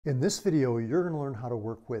In this video, you're going to learn how to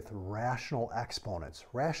work with rational exponents.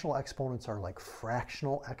 Rational exponents are like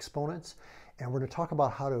fractional exponents, and we're going to talk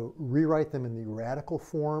about how to rewrite them in the radical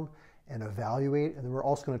form and evaluate, and then we're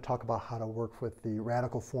also going to talk about how to work with the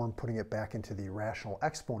radical form, putting it back into the rational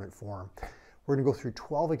exponent form. We're going to go through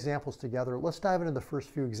 12 examples together. Let's dive into the first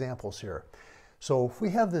few examples here. So if we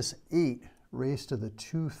have this 8 raised to the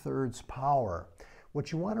 2/3 power,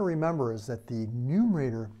 what you want to remember is that the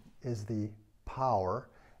numerator is the power,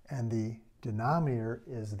 and the denominator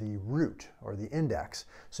is the root or the index.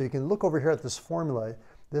 So you can look over here at this formula,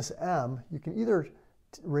 this m, you can either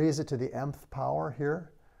raise it to the mth power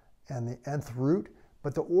here and the nth root,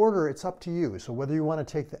 but the order, it's up to you. So whether you want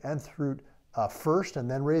to take the nth root first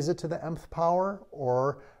and then raise it to the mth power,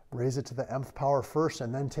 or raise it to the mth power first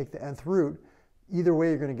and then take the nth root, either way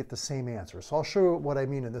you're going to get the same answer. So I'll show you what I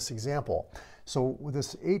mean in this example. So with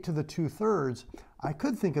this 8 to the 2/3, I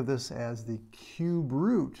could think of this as the cube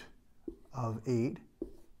root of 8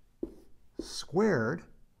 squared,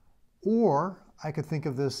 or I could think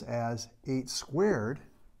of this as 8 squared.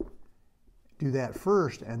 Do that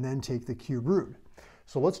first and then take the cube root.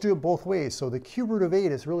 So let's do it both ways. So the cube root of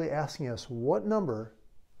 8 is really asking us what number,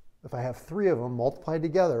 if I have 3 of them multiplied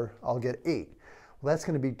together, I'll get 8. Well, that's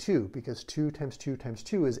going to be 2, because 2 times 2 times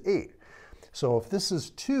 2 is 8. So if this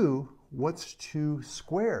is 2, what's 2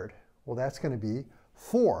 squared? Well, that's going to be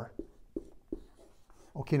 4.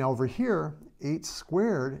 Okay, now over here, 8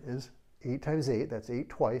 squared is 8 times 8. That's 8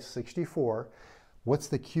 twice, 64. What's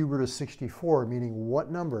the cube root of 64? Meaning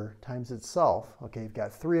what number times itself? Okay, you've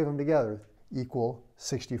got 3 of them together equal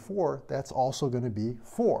 64. That's also going to be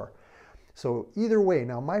 4. So either way,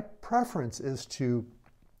 now my preference is to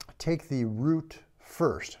take the root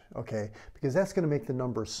first, okay, because that's going to make the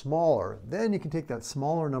number smaller. Then you can take that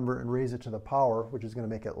smaller number and raise it to the power, which is going to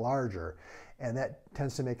make it larger, and that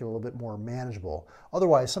tends to make it a little bit more manageable.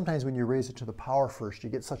 Otherwise, sometimes when you raise it to the power first, you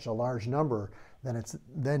get such a large number, then it's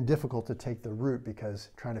then difficult to take the root, because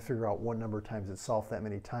trying to figure out what number times itself that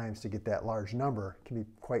many times to get that large number can be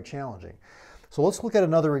quite challenging. So let's look at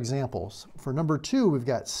another example. For number 2, we've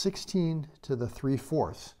got 16 to the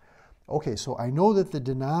 3/4. Okay, so I know that the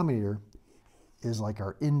denominator is like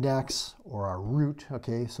our index or our root,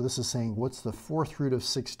 okay? So this is saying what's the 4th root of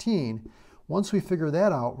 16? Once we figure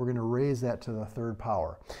that out, we're going to raise that to the 3rd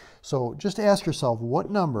power. So just ask yourself, what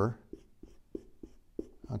number,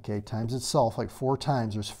 okay, times itself, like 4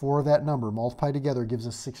 times, there's 4 of that number, multiplied together gives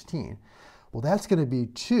us 16. Well, that's going to be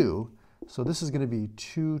 2. So this is going to be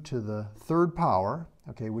 2 to the 3rd power,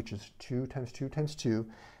 okay, which is 2 times 2 times 2,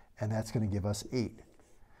 and that's going to give us 8.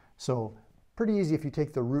 So pretty easy if you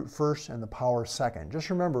take the root first and the power second.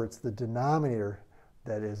 Just remember, it's the denominator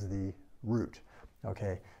that is the root.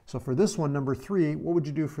 Okay, so for this one, number 3, what would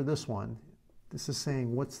you do for this one? This is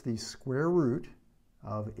saying what's the square root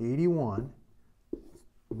of 81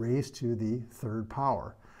 raised to the 3rd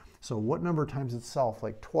power? So what number times itself,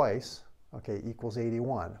 like twice, okay, equals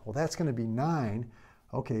 81? Well, that's going to be 9.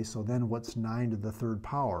 Okay, so then what's 9 to the 3rd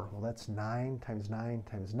power? Well, that's 9 times 9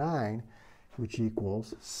 times 9, which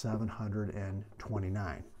equals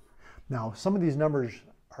 729. Now, some of these numbers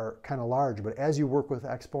are kind of large, but as you work with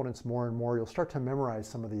exponents more and more, you'll start to memorize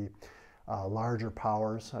some of the larger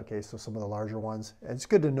powers, okay, so some of the larger ones. And it's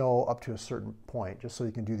good to know up to a certain point, just so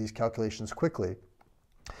you can do these calculations quickly.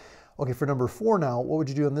 Okay, for number 4 now, what would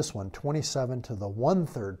you do on this one? 27 to the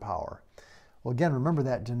 1/3 power. Well, again, remember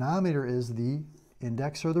that denominator is the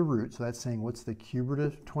index or the root, so that's saying what's the cube root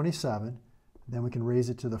of 27? Then we can raise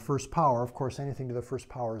it to the 1st power. Of course, anything to the 1st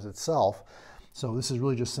power is itself. So this is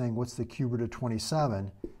really just saying what's the cube root of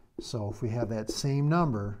 27? So if we have that same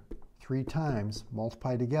number 3 times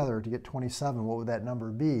multiplied together to get 27, what would that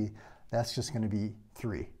number be? That's just going to be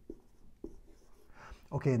 3.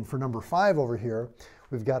 Okay, and for number 5 over here,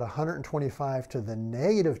 we've got 125 to the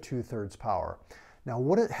negative 2/3 power. Now,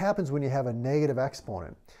 what happens when you have a negative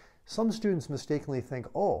exponent? Some students mistakenly think,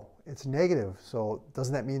 oh, it's negative, so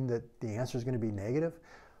doesn't that mean that the answer is going to be negative?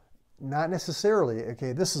 Not necessarily.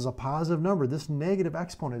 Okay, this is a positive number. This negative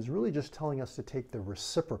exponent is really just telling us to take the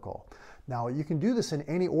reciprocal. Now, you can do this in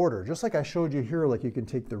any order, just like I showed you here, like you can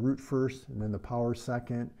take the root first and then the power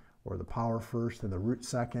second, or the power first and the root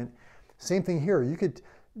second. Same thing here. You could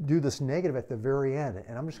do this negative at the very end,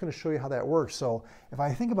 and I'm just going to show you how that works. So if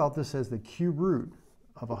I think about this as the cube root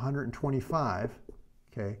of 125,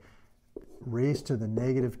 okay, raised to the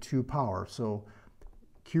negative 2 power. So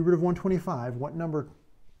cube root of 125, what number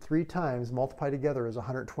 3 times multiplied together is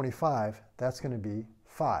 125? That's going to be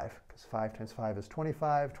 5, because 5 times 5 is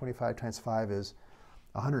 25. 25 times 5 is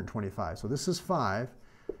 125. So this is 5.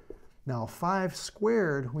 Now 5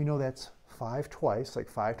 squared, we know that's 5 twice, like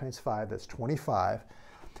 5 times 5, that's 25.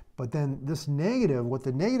 But then this negative, what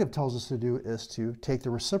the negative tells us to do is to take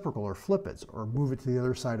the reciprocal or flip it or move it to the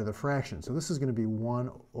other side of the fraction. So this is going to be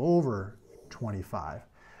 1 over 25.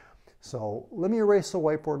 So let me erase the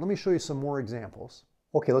whiteboard. Let me show you some more examples.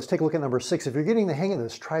 Okay, let's take a look at number 6. If you're getting the hang of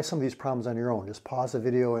this, try some of these problems on your own. Just pause the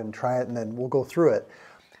video and try it, and then we'll go through it.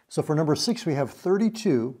 So for number 6, we have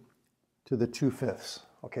 32 to the 2/5.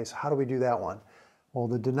 Okay, so how do we do that one? Well,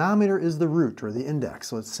 the denominator is the root or the index.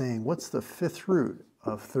 So it's saying, what's the 5th root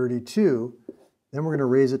of 32? Then we're going to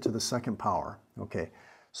raise it to the 2nd power. Okay,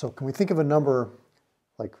 so can we think of a number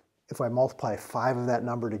like if I multiply 5 of that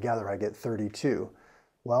number together, I get 32.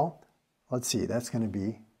 Well, let's see, that's going to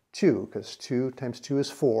be 2, because 2 times 2 is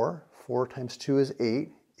 4, 4 times 2 is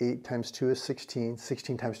 8, 8 times 2 is 16,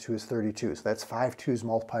 16 times 2 is 32. So that's 5 2's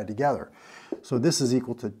multiplied together. So this is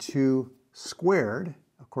equal to 2 squared.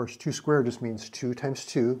 Of course, 2 squared just means 2 times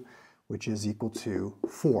 2, which is equal to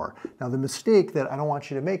 4. Now the mistake that I don't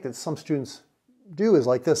want you to make that some students do is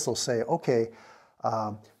like this. They'll say, okay,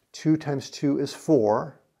 2 times 2 is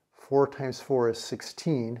 4, 4 times 4 is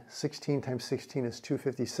 16, 16 times 16 is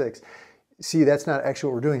 256. See, that's not actually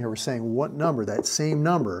what we're doing here. We're saying what number, that same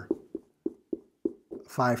number,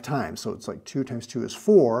 5 times. So it's like 2 times 2 is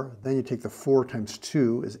 4, then you take the 4 times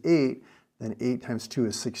 2 is 8, then 8 times 2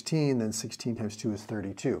 is 16, then 16 times 2 is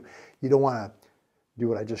 32. You don't want to do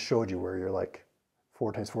what I just showed you where you're like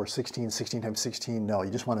 4 times 4 is 16, 16 times 16. No, you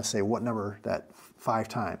just want to say what number that 5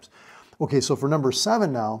 times. Okay, so for number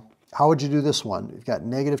 7 now, how would you do this one? You've got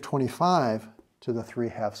negative 25 to the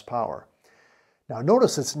 3/2 power. Now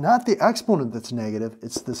notice it's not the exponent that's negative,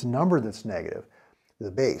 it's this number that's negative,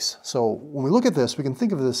 the base. So when we look at this, we can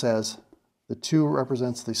think of this as the 2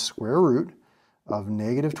 represents the square root of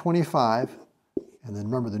negative 25, and then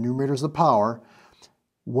remember the numerator is the power.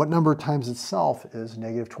 What number times itself is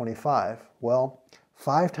negative 25? Well,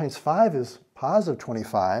 5 times 5 is positive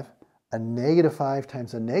 25. A negative 5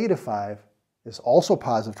 times a negative 5 is also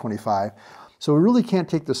positive 25. So we really can't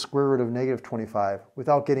take the square root of negative 25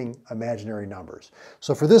 without getting imaginary numbers.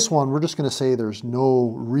 So for this one, we're just going to say there's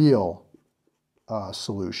no real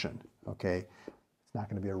solution, okay? It's not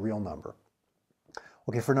going to be a real number.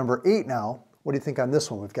 Okay, for number 8 now, what do you think on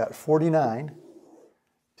this one? We've got 49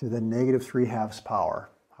 to the negative 3/2 power.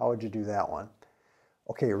 How would you do that one?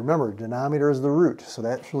 Okay, remember, denominator is the root, so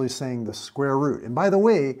that's really saying the square root. And by the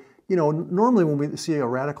way, you know, normally when we see a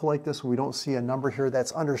radical like this, when we don't see a number here,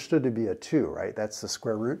 that's understood to be a 2, right? That's the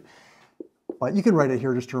square root. But you can write it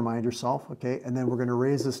here just to remind yourself, okay? And then we're going to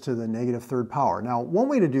raise this to the negative 3rd power. Now, one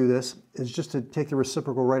way to do this is just to take the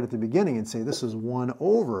reciprocal right at the beginning and say this is 1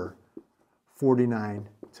 over 49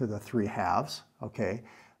 to the 3/2, okay?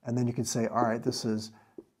 And then you can say, all right, this is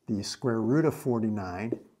the square root of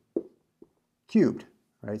 49 cubed,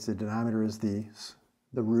 right? So the denominator is the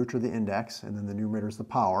root or the index, and then the numerator is the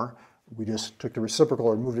power. We just took the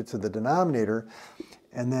reciprocal and moved it to the denominator.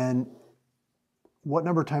 And then what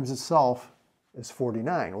number times itself is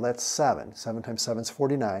 49? Well, that's 7. 7 times 7 is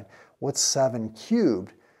 49. What's 7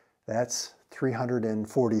 cubed? That's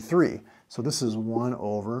 343. So this is 1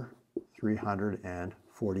 over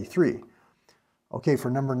 343. Okay,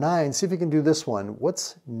 for number 9, see if you can do this one.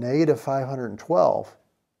 What's negative 512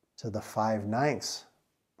 to the 5/9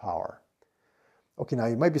 power? Okay, now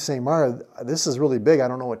you might be saying, Mara, this is really big, I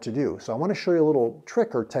don't know what to do. So I want to show you a little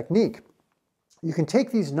trick or technique. You can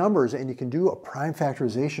take these numbers and you can do a prime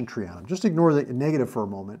factorization tree on them. Just ignore the negative for a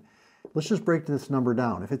moment. Let's just break this number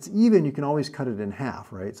down. If it's even, you can always cut it in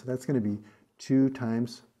half, right? So that's going to be 2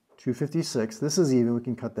 times 256. This is even, we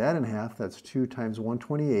can cut that in half. That's 2 times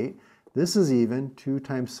 128. This is even, 2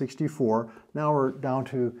 times 64. Now we're down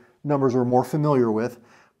to numbers we're more familiar with.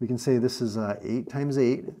 We can say this is 8 times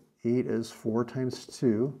 8. 8 is 4 times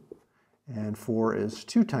 2, and 4 is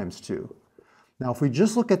 2 times 2. Now, if we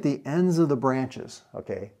just look at the ends of the branches,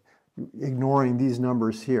 okay, ignoring these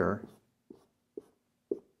numbers here,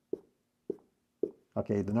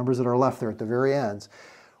 okay, the numbers that are left there at the very ends,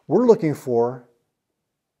 we're looking for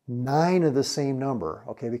 9 of the same number,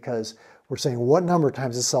 okay, because we're saying what number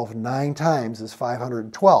times itself 9 times is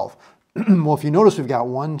 512. Well, if you notice, we've got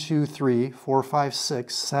 1, 2, 3, 4, 5,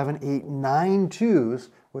 6, 7, 8, 9 2s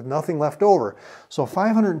with nothing left over. So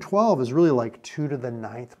 512 is really like 2 to the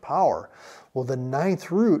 9th power. Well, the 9th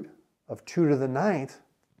root of 2 to the 9th,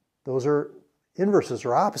 those are inverses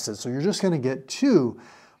or opposites. So you're just going to get 2.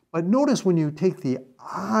 But notice when you take the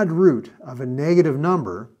odd root of a negative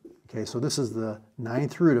number, okay, so this is the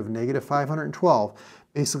 9th root of negative 512,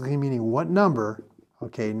 basically meaning what number,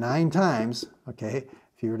 okay, 9 times, okay,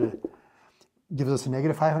 if you were to give us a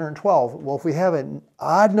negative 512, well, if we have an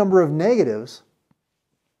odd number of negatives,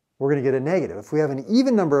 we're going to get a negative. If we have an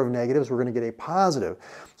even number of negatives, we're going to get a positive.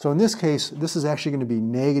 So in this case, this is actually going to be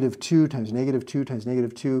negative 2 times negative 2 times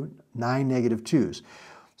negative 2, 9 negative 2's.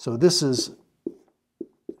 So this is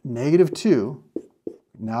negative 2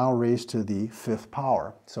 now raised to the 5th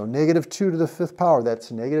power. So negative 2 to the 5th power,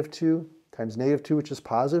 that's negative 2 times negative 2, which is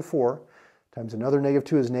positive 4, times another negative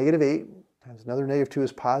 2 is negative 8, times another negative 2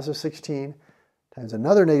 is positive 16, times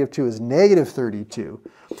another negative 2 is negative 32.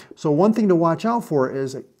 So one thing to watch out for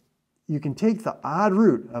is you can take the odd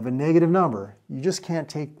root of a negative number. You just can't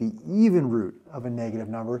take the even root of a negative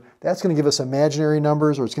number. That's going to give us imaginary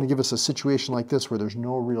numbers, or it's going to give us a situation like this where there's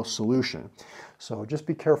no real solution. So just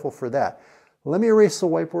be careful for that. Let me erase the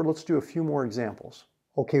whiteboard. Let's do a few more examples.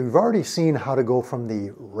 Okay, we've already seen how to go from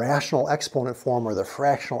the rational exponent form or the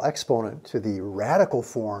fractional exponent to the radical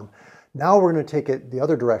form. Now we're going to take it the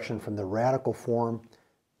other direction from the radical form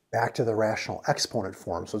back to the rational exponent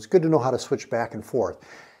form. So it's good to know how to switch back and forth.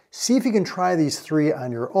 See if you can try these three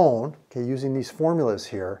on your own, okay, using these formulas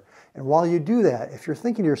here. And while you do that, if you're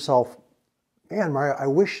thinking to yourself, man, Mario, I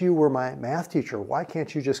wish you were my math teacher. Why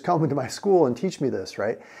can't you just come into my school and teach me this,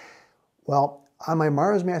 right? Well, on my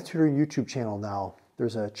Mario's Math Tutoring YouTube channel now,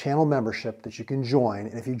 there's a channel membership that you can join.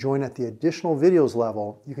 And if you join at the additional videos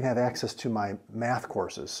level, you can have access to my math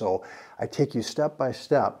courses. So I take you step by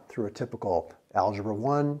step through a typical Algebra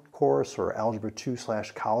 1 course or Algebra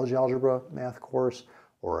 2/college algebra math course,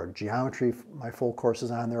 or geometry, my full course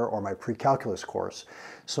is on there, or my pre-calculus course.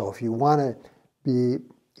 So if you want to be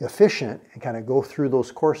efficient and kind of go through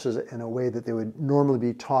those courses in a way that they would normally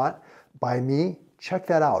be taught by me, check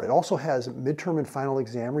that out. It also has midterm and final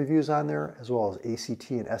exam reviews on there, as well as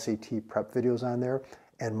ACT and SAT prep videos on there,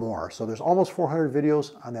 and more. So there's almost 400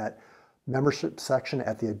 videos on that membership section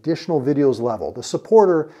at the additional videos level. The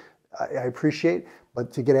supporter, I appreciate,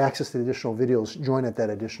 but to get access to the additional videos, join at that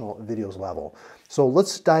additional videos level. So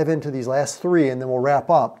let's dive into these last three and then we'll wrap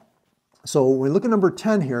up. So when we look at number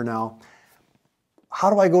 10 here now, how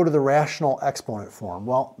do I go to the rational exponent form?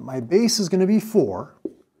 Well, my base is going to be 4,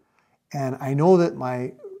 and I know that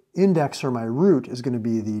my index or my root is going to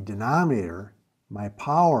be the denominator. My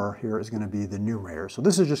power here is going to be the numerator. So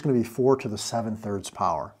this is just going to be 4 to the 7/3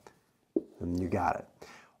 power. And you got it.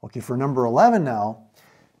 Okay, for number 11 now,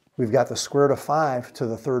 we've got the square root of 5 to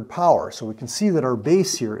the 3rd power. So we can see that our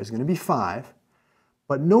base here is going to be 5.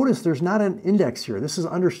 But notice there's not an index here. This is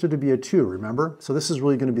understood to be a 2, remember? So this is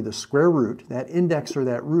really going to be the square root. That index or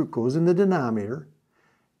that root goes in the denominator.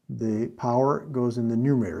 The power goes in the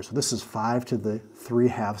numerator. So this is 5 to the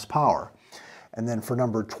 3/2 power. And then for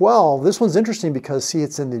number 12, this one's interesting because, see,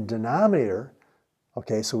 it's in the denominator.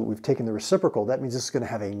 Okay, so we've taken the reciprocal. That means this is going to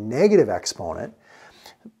have a negative exponent.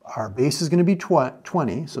 Our base is going to be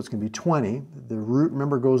 20, so it's going to be 20. The root,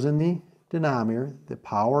 remember, goes in the denominator. The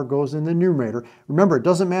power goes in the numerator. Remember, it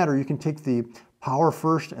doesn't matter. You can take the power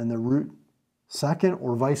first and the root second,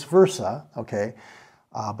 or vice versa, okay?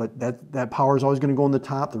 But that power is always going to go in the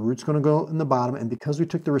top. The root's going to go in the bottom. And because we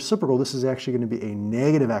took the reciprocal, this is actually going to be a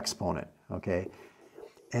negative exponent, okay?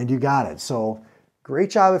 And you got it. So great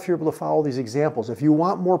job if you're able to follow these examples. If you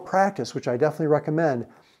want more practice, which I definitely recommend,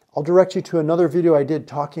 I'll direct you to another video I did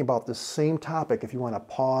talking about the same topic if you want to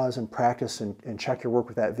pause and practice and check your work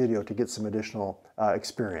with that video to get some additional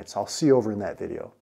experience. I'll see you over in that video.